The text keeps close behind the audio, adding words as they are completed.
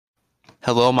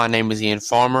Hello, my name is Ian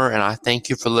Farmer, and I thank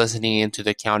you for listening into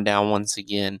the countdown once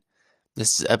again.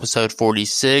 This is episode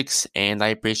 46, and I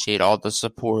appreciate all the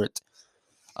support.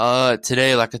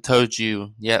 Today, like I told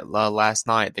you last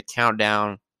night, the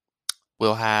countdown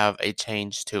will have a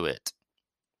change to it.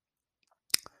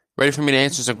 Ready for me to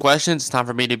answer some questions? It's time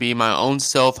for me to be my own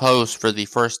self-host for the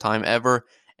first time ever.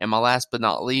 And my last but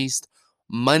not least,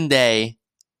 Monday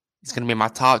is going to be my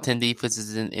top 10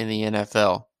 defenses in the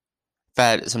NFL.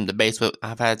 I've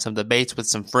had some debates with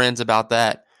some friends about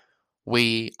that.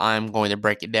 I'm going to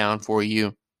break it down for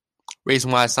you.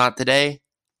 Reason why it's not today,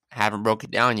 I haven't broke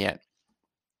it down yet.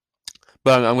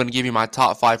 But I'm going to give you my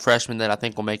top 5 freshmen that I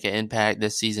think will make an impact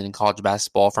this season in college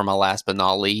basketball for my last but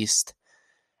not least.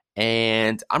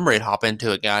 And I'm ready to hop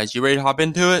into it, guys. You ready to hop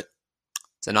into it?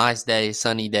 It's a nice day,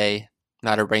 sunny day,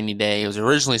 not a rainy day. It was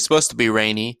originally supposed to be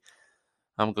rainy.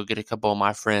 I'm going to go get a couple of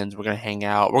my friends. We're going to hang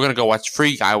out. We're going to go watch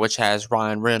Free Guy, which has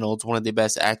Ryan Reynolds, one of the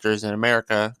best actors in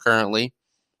America currently.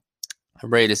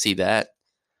 I'm ready to see that.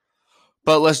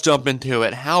 But let's jump into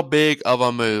it. How big of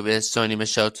a move is Sony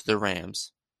Michel to the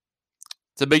Rams?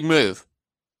 It's a big move.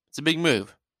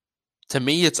 To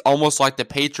me, it's almost like the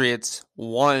Patriots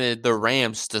wanted the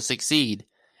Rams to succeed.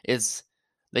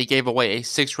 They gave away a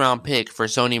 6th-round pick for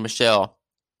Sony Michel,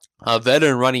 a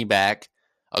veteran running back,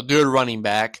 a good running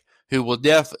back who will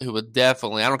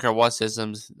definitely, I don't care what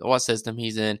system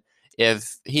he's in,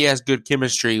 if he has good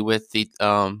chemistry with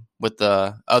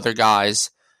the other guys,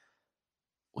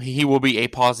 he will be a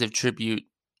positive tribute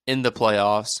in the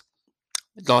playoffs.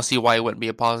 Gonna see why he wouldn't be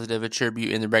a positive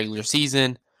attribute in the regular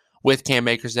season with Cam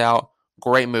Akers out.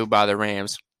 Great move by the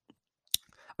Rams.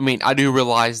 I mean, I do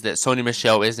realize that Sony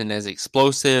Michel isn't as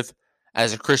explosive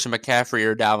as a Christian McCaffrey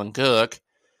or Dalvin Cook,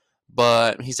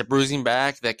 but he's a bruising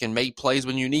back that can make plays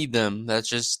when you need them.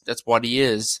 That's what he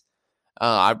is.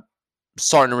 I'm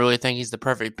starting to really think he's the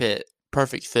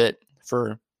perfect fit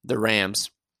for the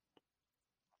Rams.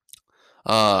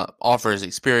 Offers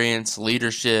experience,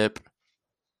 leadership,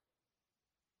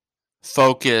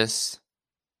 focus,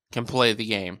 can play the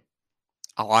game.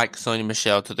 I like Sony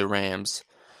Michel to the Rams.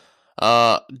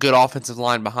 Good offensive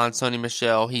line behind Sony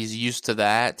Michel. He's used to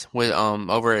that with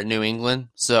over at New England,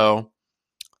 so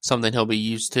something he'll be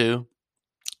used to.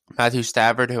 Matthew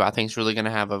Stafford, who I think is really going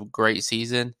to have a great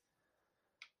season.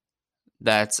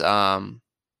 That's good,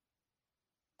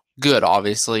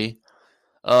 obviously.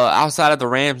 Outside of the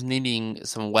Rams needing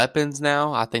some weapons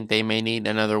now, I think they may need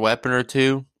another weapon or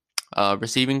two.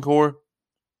 Receiving core.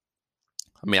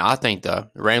 I mean, I think the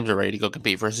Rams are ready to go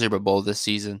compete for a Super Bowl this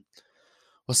season.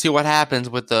 We'll see what happens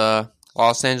with the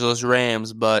Los Angeles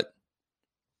Rams, but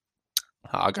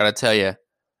I gotta tell you,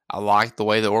 I like the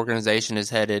way the organization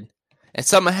is headed. And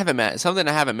something I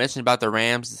haven't mentioned about the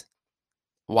Rams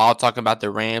while talking about the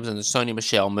Rams and the Sony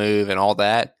Michel move and all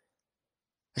that.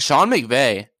 Sean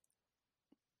McVay.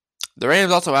 The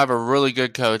Rams also have a really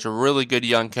good coach, a really good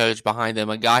young coach behind them,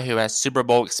 a guy who has Super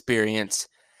Bowl experience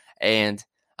and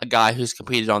a guy who's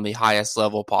competed on the highest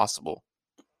level possible.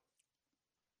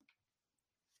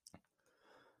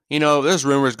 You know, there's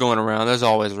rumors going around. There's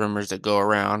always rumors that go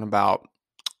around about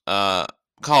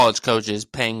college coaches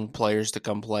paying players to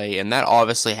come play, and that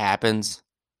obviously happens.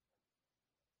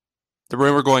 The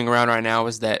rumor going around right now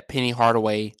is that Penny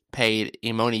Hardaway paid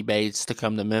Emoni Bates to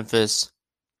come to Memphis.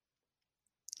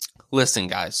 Listen,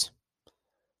 guys.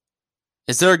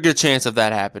 Is there a good chance of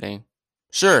that happening?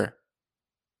 Sure.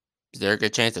 Is there a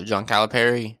good chance of John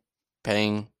Calipari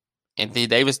paying Anthony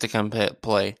Davis to come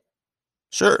play?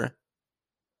 Sure.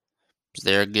 Is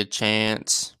there a good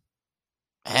chance?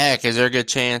 Heck, is there a good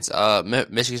chance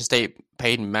Michigan State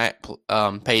paid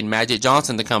Magic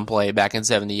Johnson to come play back in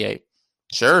 78?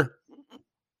 Sure.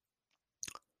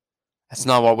 That's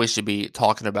not what we should be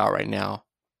talking about right now.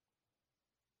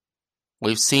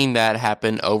 We've seen that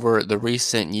happen over the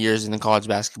recent years in the college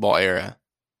basketball era.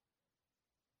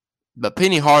 But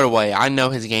Penny Hardaway, I know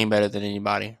his game better than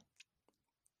anybody.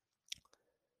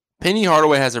 Penny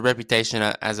Hardaway has a reputation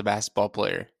as a basketball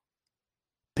player.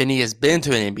 Penny has been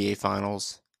to an NBA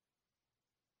Finals.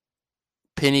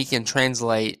 Penny can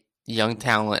translate young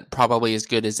talent probably as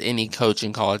good as any coach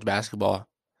in college basketball.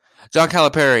 John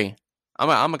Calipari,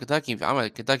 I'm a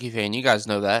Kentucky fan. You guys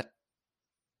know that.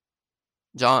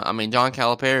 John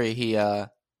Calipari, he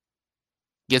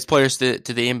gets players to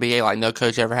the NBA like no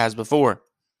coach ever has before.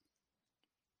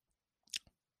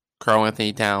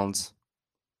 Karl-Anthony Towns,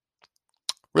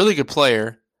 really good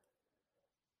player.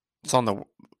 It's on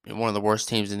one of the worst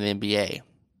teams in the NBA.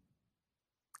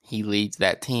 He leads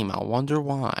that team. I wonder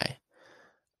why.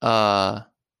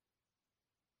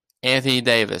 Anthony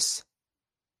Davis.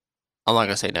 I'm not going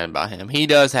to say nothing about him. He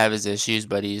does have his issues,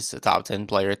 but he's a top 10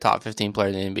 player, top 15 player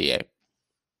in the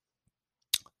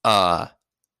NBA.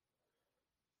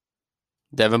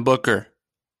 Devin Booker.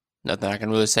 Nothing I can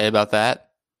really say about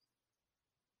that.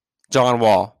 John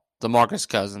Wall. DeMarcus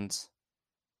Cousins.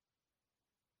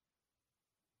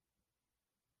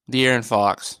 De'Aaron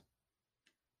Fox.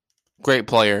 Great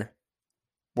player.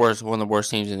 One of the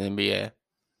worst teams in the NBA.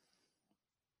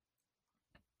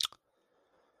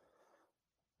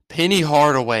 Penny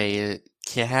Hardaway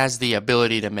has the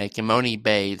ability to make Emoni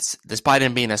Bates, despite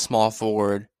him being a small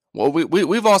forward. Well,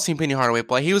 we've all seen Penny Hardaway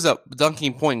play. He was a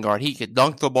dunking point guard. He could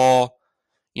dunk the ball.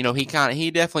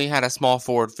 He definitely had a small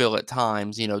forward feel at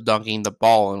times, dunking the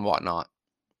ball and whatnot,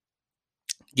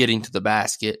 getting to the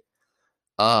basket.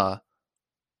 Penny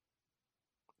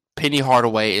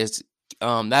Hardaway is,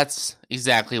 that's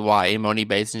exactly why Emoni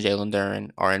Bates and Jalen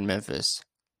Duren are in Memphis.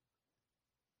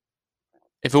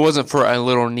 If it wasn't for a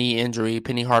little knee injury,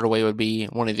 Penny Hardaway would be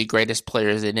one of the greatest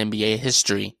players in NBA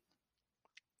history.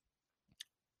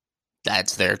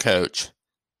 That's their coach.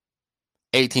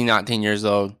 18, 19 years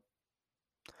old.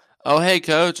 Oh, hey,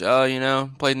 coach. Played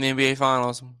in the NBA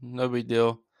Finals. No big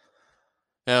deal.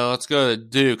 Let's go to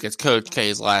Duke. It's Coach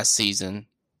K's last season.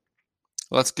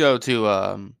 Let's go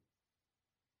to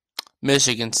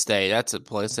Michigan State. That's a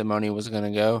place that Money was going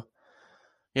to go.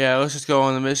 Yeah, let's just go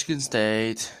on to Michigan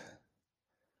State.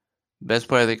 Best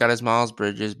player they got is Miles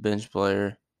Bridges, bench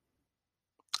player.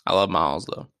 I love Miles,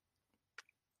 though.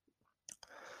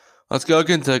 Let's go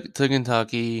to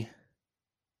Kentucky.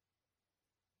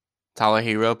 Tyler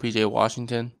Hero, PJ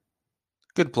Washington.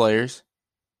 Good players.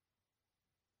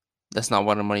 That's not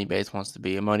what Emoni Bates wants to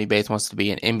be. Emoni Bates wants to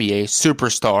be an NBA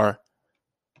superstar.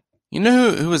 You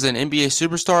know who was an NBA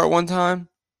superstar at one time?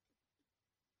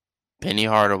 Penny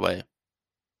Hardaway.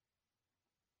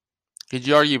 Could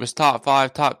you argue he was top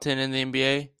 5, top 10 in the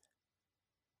NBA?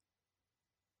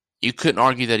 You couldn't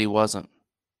argue that he wasn't.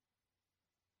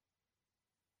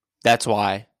 That's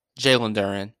why Jalen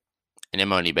Duren and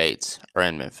Emoni Bates are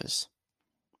in Memphis.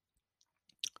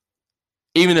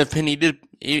 Even if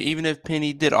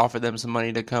Penny did offer them some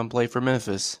money to come play for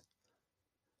Memphis,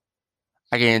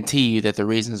 I guarantee you that the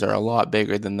reasons are a lot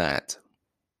bigger than that.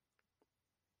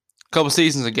 A couple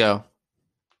seasons ago,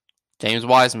 James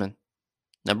Wiseman,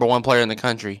 number 1 player in the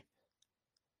country.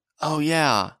 Oh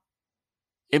yeah,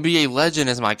 NBA legend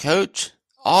is my coach?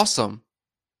 Awesome.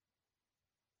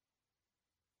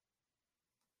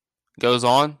 Goes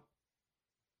on.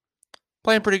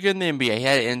 Playing pretty good in the NBA. He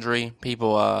had an injury.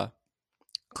 People,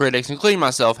 critics, including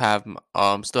myself,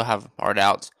 still have our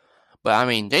doubts. But, I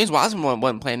mean, James Wiseman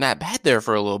wasn't playing that bad there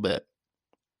for a little bit.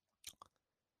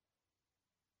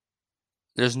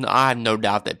 I have no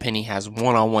doubt that Penny has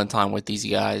one-on-one time with these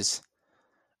guys.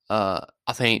 I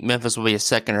think Memphis will be a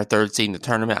second or third seed in the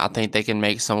tournament. I think they can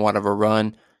make somewhat of a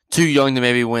run. Too young to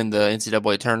maybe win the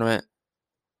NCAA tournament.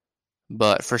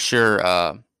 But for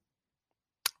sure,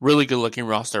 really good-looking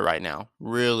roster right now.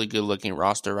 Really good-looking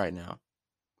roster right now.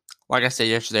 Like I said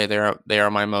yesterday, they are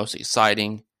my most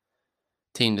exciting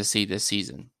team to see this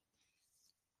season.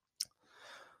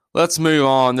 Let's move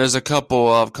on. There's a couple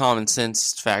of common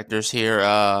sense factors here.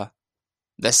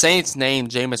 The Saints named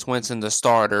Jameis Winston the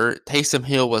starter. Taysom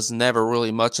Hill was never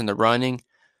really much in the running.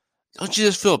 Don't you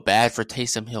just feel bad for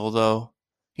Taysom Hill, though?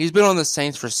 He's been on the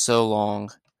Saints for so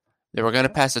long. They were going to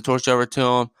pass the torch over to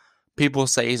him. People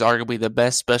say he's arguably the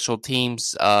best special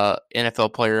teams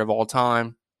NFL player of all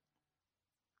time.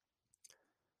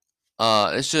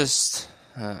 It's just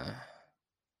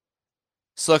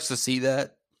sucks to see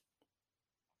that.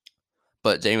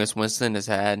 But Jameis Winston has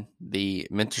had the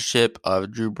mentorship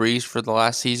of Drew Brees for the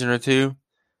last season or two.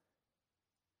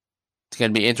 It's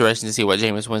going to be interesting to see what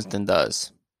Jameis Winston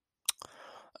does.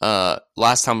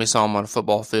 Last time we saw him on a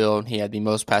football field, he had the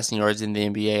most passing yards in the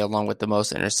NBA, along with the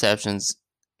most interceptions,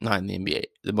 not in the NBA,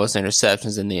 the most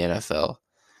interceptions in the NFL.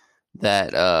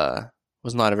 That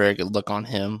was not a very good look on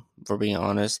him, for being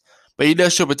honest. But he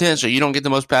does show potential. You don't get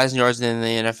the most passing yards in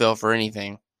the NFL for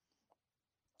anything.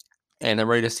 And I'm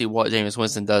ready to see what Jameis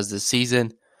Winston does this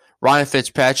season. Ryan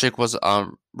Fitzpatrick was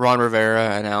Ron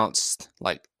Rivera announced,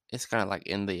 like it's kind of like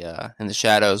in the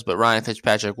shadows, but Ryan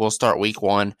Fitzpatrick will start week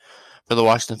 1 for the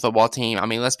Washington football team. I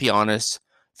mean, let's be honest,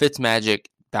 Fitzmagic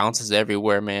bounces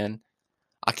everywhere, man.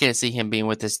 I can't see him being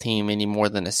with this team any more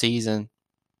than a season.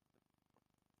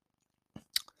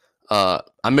 I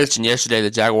mentioned yesterday the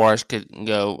Jaguars could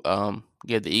go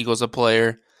give the Eagles a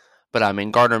player, but I mean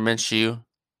Gardner Minshew,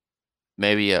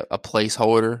 maybe a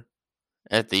placeholder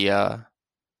at the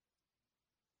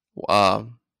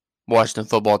Washington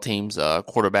football team's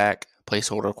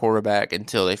placeholder quarterback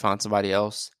until they find somebody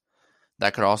else.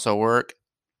 That could also work.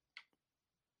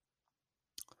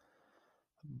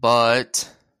 But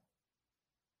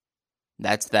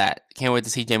that's that. Can't wait to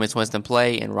see Jameis Winston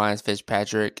play, and Ryan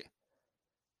Fitzpatrick,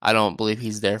 I don't believe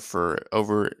he's there for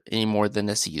over any more than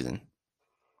a season.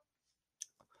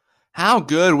 How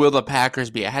good will the Packers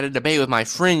be? I had a debate with my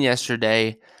friend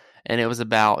yesterday, and it was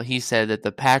about, he said that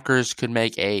the Packers could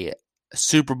make a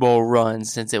Super Bowl run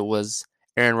since it was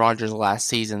Aaron Rodgers' last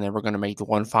season. They were going to make the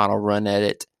one final run at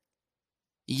it.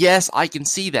 Yes, I can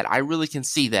see that. I really can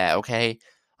see that, okay?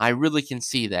 I really can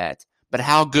see that. But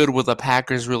how good will the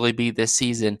Packers really be this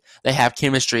season? They have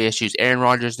chemistry issues. Aaron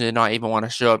Rodgers did not even want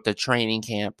to show up to training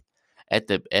camp for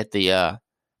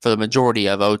the majority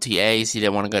of OTAs. He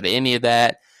didn't want to go to any of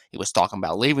that. He was talking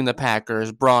about leaving the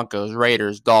Packers, Broncos,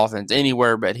 Raiders, Dolphins,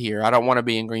 anywhere but here. I don't want to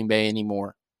be in Green Bay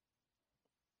anymore.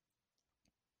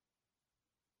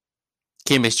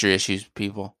 Chemistry issues,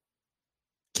 people.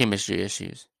 Chemistry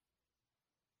issues.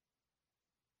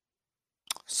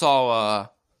 Saw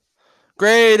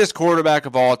greatest quarterback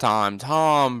of all time,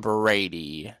 Tom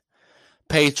Brady.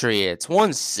 Patriots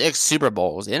won 6 Super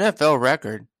Bowls. NFL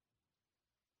record.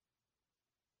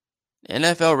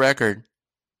 NFL record.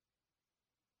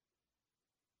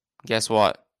 Guess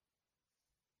what?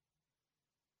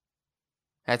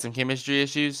 Had some chemistry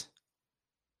issues.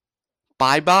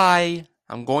 Bye-bye.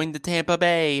 I'm going to Tampa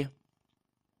Bay.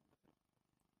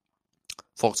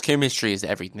 Folks, chemistry is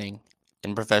everything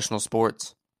in professional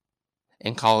sports,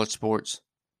 in college sports,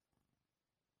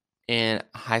 in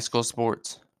high school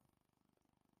sports.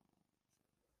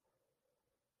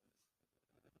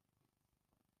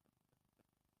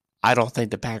 I don't think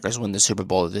the Packers win the Super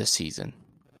Bowl this season.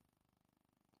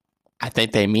 I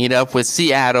think they meet up with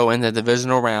Seattle in the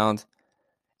divisional round,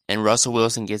 and Russell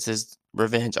Wilson gets his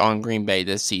revenge on Green Bay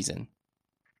this season.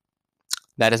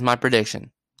 That is my prediction.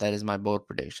 That is my bold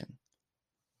prediction.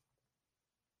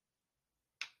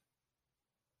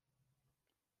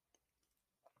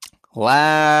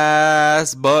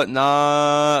 Last but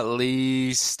not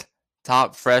least,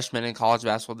 top freshmen in college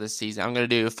basketball this season. I'm going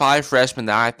to do 5 freshmen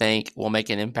that I think will make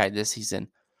an impact this season.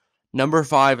 Number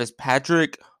 5 is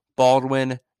Patrick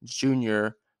Baldwin Jr.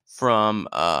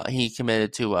 He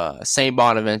committed to St.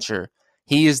 Bonaventure.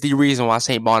 He is the reason why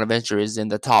St. Bonaventure is in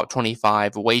the top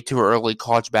 25 way too early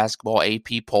college basketball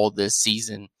AP poll this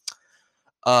season.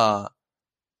 Power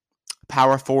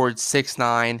forward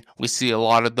 6'9". We see a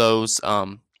lot of those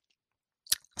 6'9",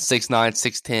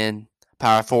 6'10"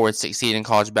 power forwards succeed in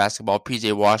college basketball.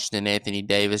 PJ Washington, Anthony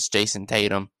Davis, Jason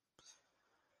Tatum.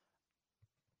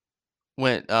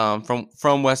 Went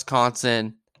from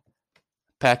Wisconsin.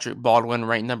 Patrick Baldwin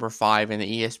ranked number 5 in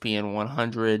the ESPN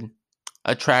 100.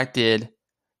 Attracted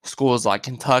schools like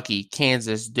Kentucky,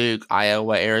 Kansas, Duke,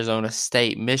 Iowa, Arizona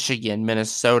State, Michigan,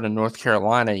 Minnesota, North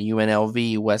Carolina,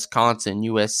 UNLV, Wisconsin,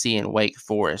 USC, and Wake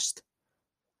Forest.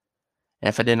 And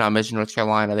if I did not mention North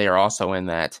Carolina, they are also in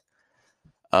that.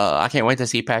 I can't wait to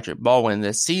see Patrick Baldwin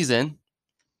this season.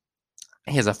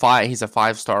 He's a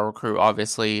 5-star recruit,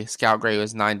 obviously. Scout grade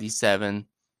was 97.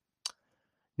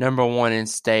 Number 1 in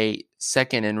state,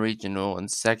 2nd in regional, and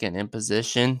 2nd in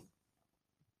position.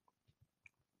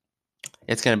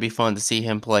 It's going to be fun to see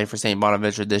him play for St.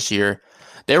 Bonaventure this year.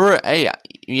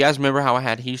 You guys remember how I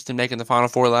had Houston making the Final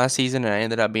Four last season, and I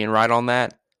ended up being right on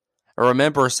that? Or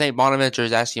remember, St. Bonaventure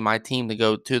is actually my team to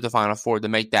go to the Final Four to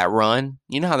make that run.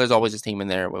 You know how there's always this team in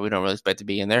there, but we don't really expect to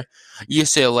be in there.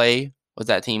 UCLA was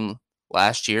that team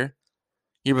last year.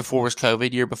 Year before was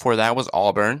COVID. Year before that was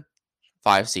Auburn,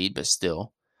 5 seed, but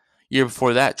still. Year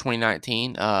before that,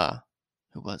 2019. Who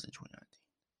was it? 2019.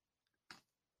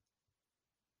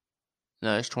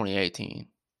 No, it's 2018.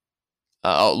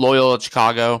 Loyola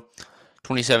Chicago.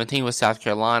 2017 was South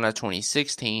Carolina.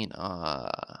 2016,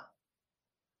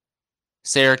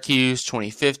 Syracuse.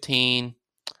 2015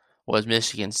 was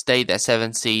Michigan State, that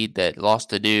 7 seed that lost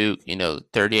to Duke.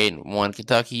 38-1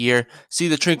 Kentucky year. See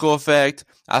the trickle effect.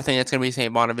 I think it's going to be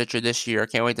St. Bonaventure this year. I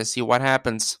can't wait to see what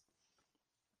happens.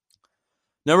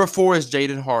 Number 4 is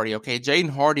Jaden Hardy. Okay,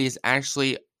 Jaden Hardy is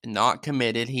actually not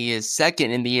committed. He is 2nd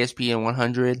in the ESPN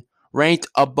 100, ranked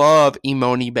above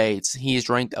Emoni Bates. He is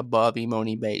ranked above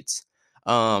Emoni Bates.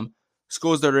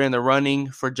 Schools that are in the running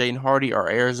for Jaden Hardy are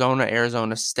Arizona,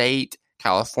 Arizona State,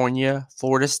 California,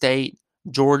 Florida State,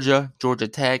 Georgia, Georgia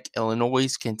Tech,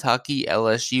 Illinois, Kentucky,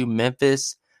 LSU,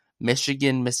 Memphis,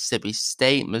 Michigan, Mississippi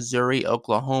State, Missouri,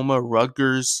 Oklahoma,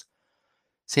 Rutgers,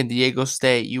 San Diego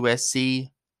State, USC,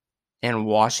 and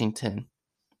Washington.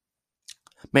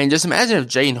 Man, just imagine if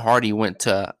Jaden Hardy went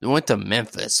to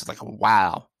Memphis. Like,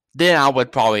 wow. Then I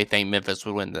would probably think Memphis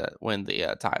would win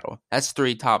the title. That's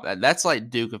 3 top. That's like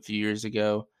Duke a few years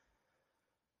ago.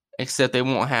 Except they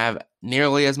won't have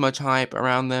nearly as much hype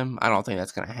around them. I don't think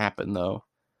that's going to happen, though.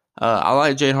 I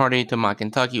like Jaden Hardy to my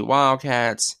Kentucky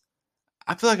Wildcats.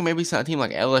 I feel like maybe a team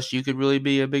like LSU could really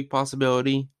be a big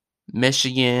possibility.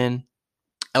 Michigan,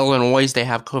 Illinois, they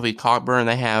have Kobe Cockburn.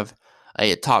 They have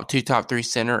a top 2, top 3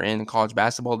 center in college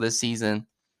basketball this season.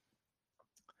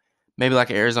 Maybe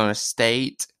like Arizona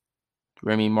State,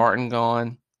 Remy Martin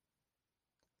gone.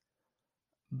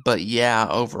 But yeah,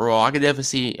 overall, I could definitely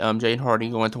see Jaden Hardy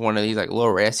going to one of these like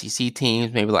lower SEC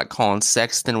teams, maybe like Colin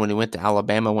Sexton when he went to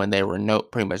Alabama when they were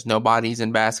pretty much nobodies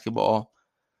in basketball.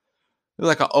 Maybe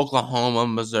like a Oklahoma,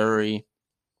 Missouri.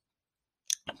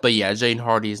 But yeah, Jaden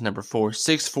Hardy is number 4,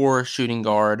 6'4" shooting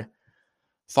guard,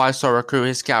 5-star recruit.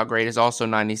 His scout grade is also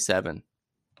 97.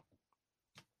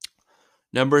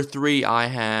 Number 3, I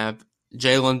have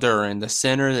Jalen Duren, the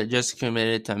center that just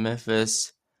committed to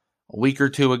Memphis a week or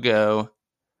two ago.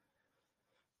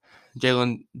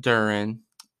 Jalen Duren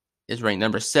is ranked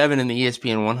number 7 in the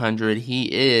ESPN 100.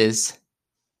 He is,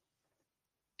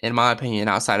 in my opinion,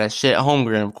 outside of Chet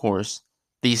Holmgren, of course,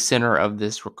 the center of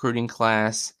this recruiting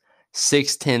class.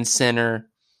 6'10" center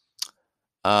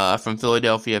from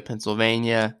Philadelphia,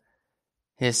 Pennsylvania.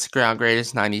 His scout grade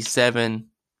is 97.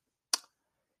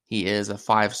 He is a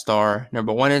 5-star,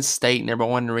 number 1 in state, number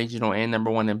 1 in regional, and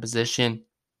number 1 in position.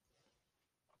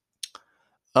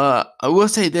 I will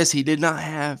say this, he did not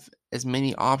have as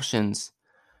many options.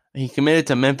 He committed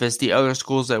to Memphis. The other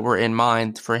schools that were in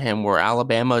mind for him were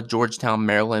Alabama, Georgetown,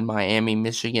 Maryland, Miami,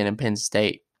 Michigan, and Penn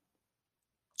State.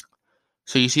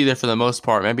 So you see that for the most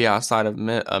part, maybe outside of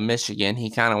Michigan, he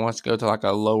kind of wants to go to like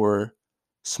a lower,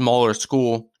 smaller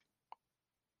school.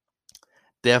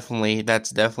 That's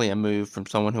definitely a move from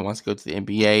someone who wants to go to the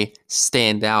NBA,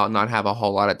 stand out, not have a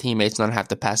whole lot of teammates, not have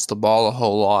to pass the ball a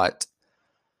whole lot.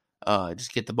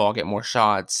 Just get the ball, get more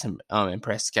shots,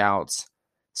 impress scouts.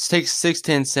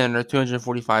 6'10" center,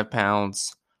 245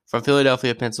 pounds. From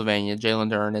Philadelphia, Pennsylvania,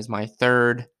 Jalen Duren is my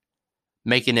 3rd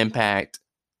make an impact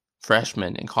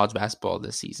freshman in college basketball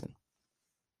this season.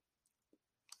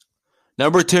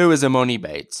 Number 2 is Emoni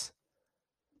Bates.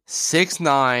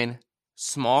 6'9",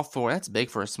 small forward. That's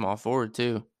big for a small forward,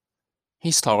 too.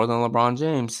 He's taller than LeBron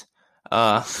James.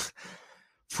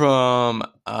 From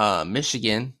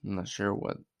Michigan. I'm not sure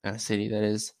what city that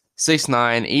is.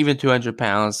 6'9", even 200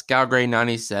 pounds. Scout grade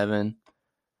 97.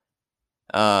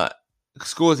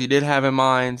 Schools he did have in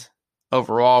mind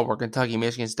overall were Kentucky,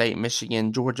 Michigan State,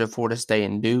 Michigan, Georgia, Florida State,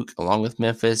 and Duke, along with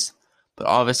Memphis. But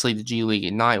obviously the G League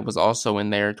Ignite was also in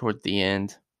there toward the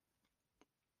end.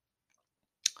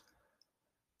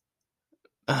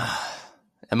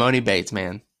 Emoni Bates,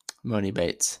 man. Emoni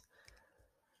Bates.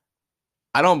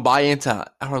 I don't buy into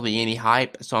hardly any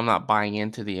hype, so I'm not buying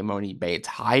into the Emoni Bates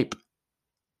hype.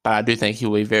 But I do think he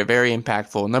will be very, very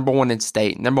impactful. Number 1 in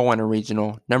state, number 1 in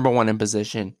regional, number 1 in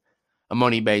position.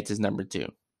 Emoni Bates is number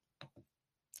 2.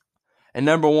 And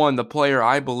number 1, the player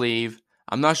I believe,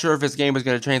 I'm not sure if his game is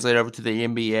going to translate over to the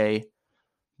NBA,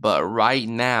 but right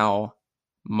now,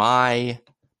 my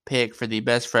pick for the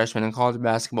best freshman in college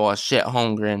basketball is Chet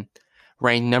Holmgren,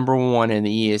 ranked number 1 in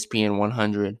the ESPN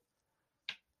 100.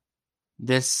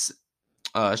 This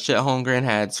Chet Holmgren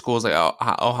had schools like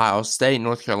Ohio State,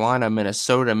 North Carolina,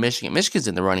 Minnesota, Michigan. Michigan's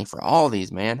in the running for all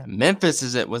these, man.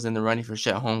 Memphis was in the running for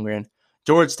Chet Holmgren.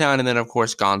 Georgetown, and then, of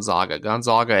course, Gonzaga.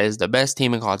 Gonzaga is the best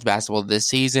team in college basketball this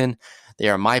season. They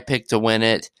are my pick to win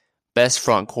it. Best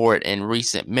front court in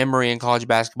recent memory in college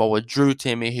basketball with Drew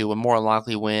Timme, who would more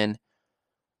likely win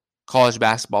College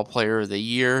Basketball Player of the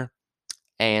Year,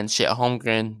 and Chet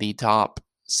Holmgren, the top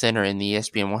center in the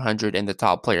ESPN 100 and the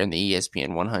top player in the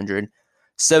ESPN 100.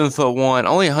 7'1",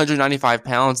 only 195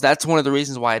 pounds. That's one of the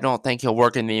reasons why I don't think he'll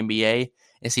work in the NBA,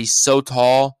 is he's so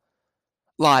tall.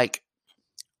 Like,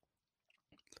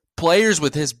 players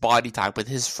with his body type, with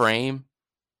his frame,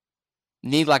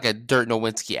 need like a Dirk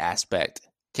Nowitzki aspect.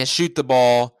 Can shoot the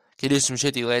ball, can do some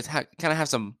shifty legs, kind of have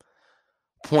some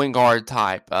point guard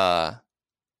type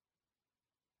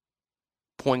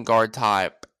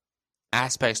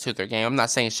aspects to their game. I'm not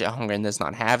saying Chet Holmgren does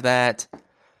not have that,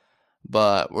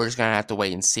 but we're just going to have to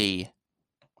wait and see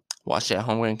what Chet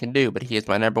Holmgren can do. But he is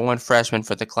my number 1 freshman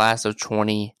for the class of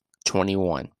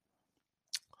 2021.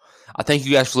 I thank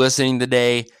you guys for listening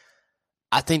today.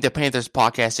 I think the Panthers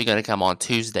podcast is going to come on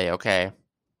Tuesday, okay?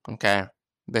 Okay?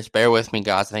 Just bear with me,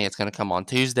 guys. I think it's going to come on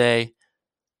Tuesday.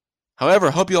 However,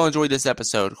 I hope you all enjoyed this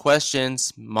episode.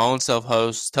 Questions, my own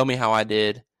self-host, tell me how I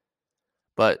did.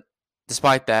 But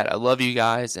despite that, I love you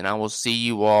guys, and I will see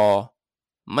you all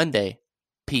Monday.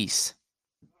 Peace.